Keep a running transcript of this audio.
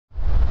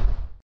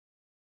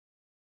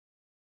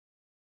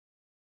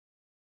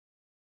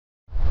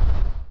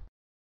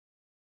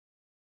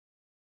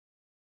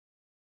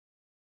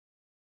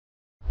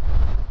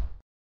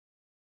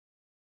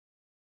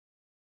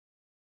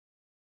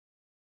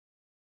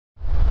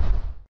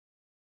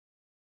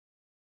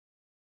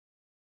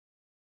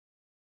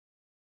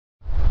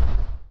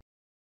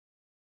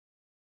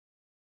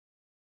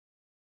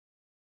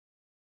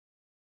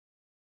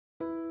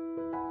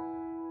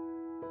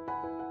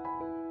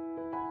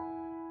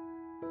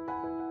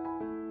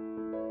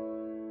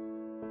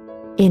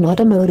In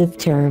automotive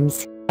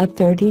terms, a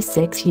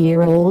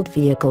 36-year-old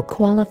vehicle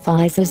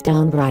qualifies as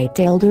downright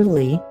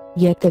elderly,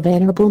 yet the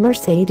venerable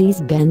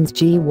Mercedes-Benz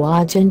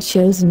G-Wagon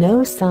shows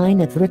no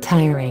sign of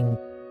retiring.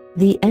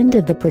 The end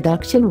of the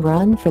production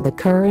run for the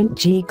current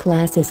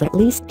G-Class is at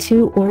least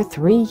 2 or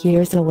 3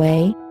 years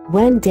away,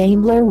 when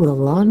Daimler will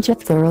launch a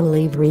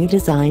thoroughly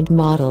redesigned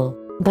model,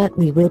 but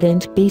we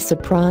wouldn't be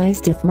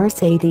surprised if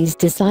Mercedes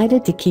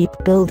decided to keep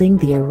building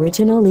the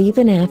original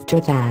even after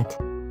that.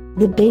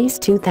 The base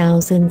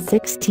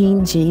 2016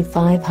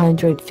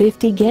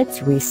 G550 gets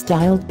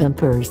restyled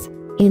bumpers,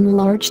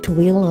 enlarged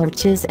wheel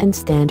arches and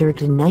standard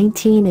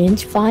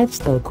 19-inch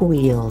 5-spoke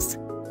wheels.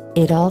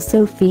 It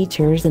also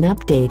features an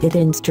updated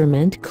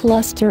instrument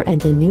cluster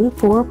and a new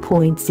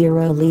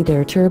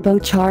 4.0-liter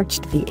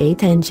turbocharged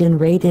V8 engine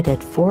rated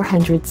at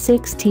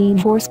 416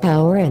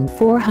 horsepower and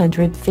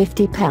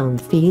 450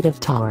 pound-feet of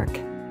torque.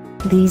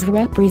 These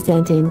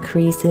represent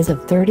increases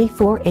of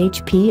 34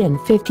 HP and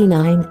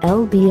 59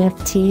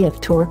 lb-ft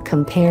of torque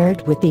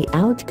compared with the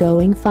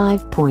outgoing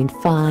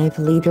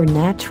 5.5-liter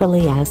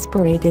naturally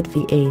aspirated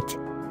V8.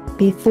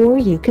 Before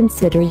you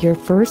consider your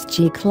first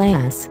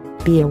G-Class,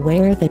 be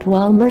aware that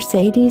while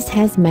Mercedes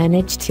has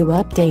managed to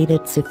update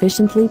it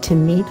sufficiently to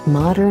meet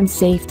modern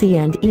safety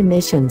and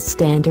emissions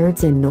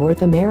standards in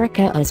North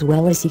America as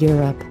well as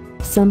Europe,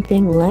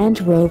 something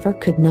Land Rover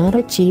could not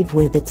achieve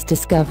with its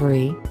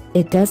Discovery,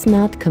 it does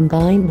not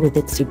combine with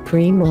its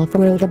supreme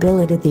off-road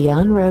ability the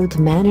on-road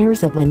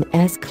manners of an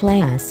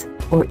S-Class,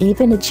 or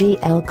even a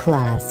GL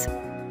Class.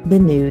 The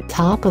new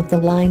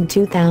top-of-the-line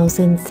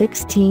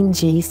 2016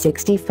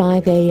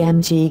 G65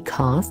 AMG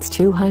costs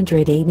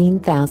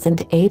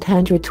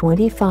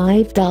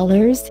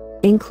 $218,825,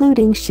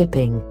 including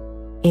shipping.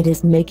 It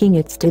is making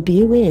its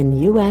debut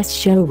in U.S.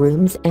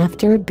 showrooms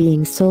after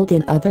being sold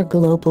in other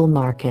global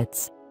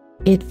markets.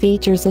 It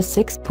features a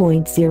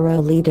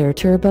 6.0-liter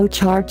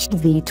turbocharged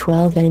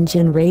V12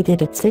 engine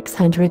rated at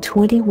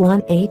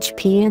 621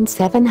 HP and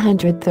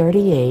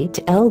 738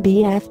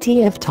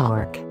 lb-ft of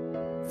torque.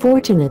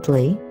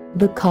 Fortunately,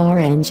 the car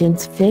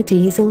engines fit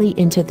easily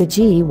into the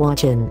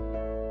G-Wagon.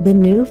 The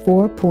new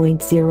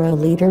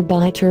 4.0-liter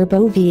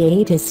bi-turbo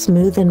V8 is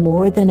smooth and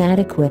more than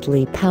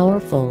adequately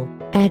powerful,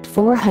 at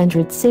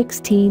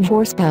 416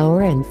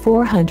 horsepower and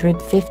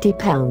 450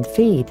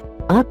 pound-feet,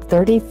 up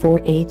 34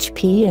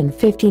 HP and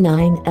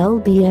 59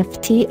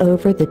 lb-ft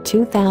over the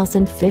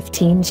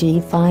 2015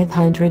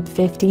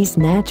 G550's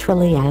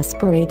naturally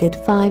aspirated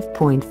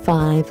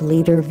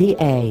 5.5-liter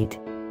V8.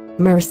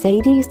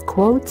 Mercedes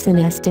quotes an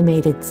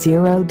estimated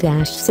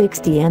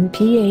 0-60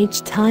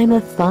 mph time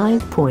of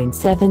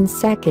 5.7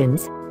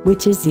 seconds,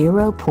 which is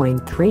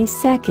 0.3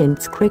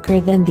 seconds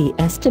quicker than the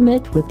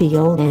estimate with the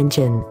old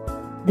engine.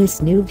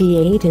 This new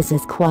V8 is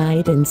as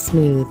quiet and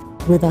smooth,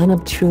 with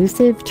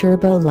unobtrusive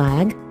turbo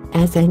lag,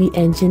 as any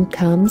engine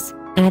comes,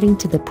 adding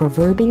to the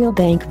proverbial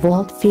bank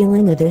vault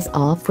feeling of this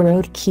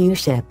off-road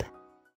Q-ship.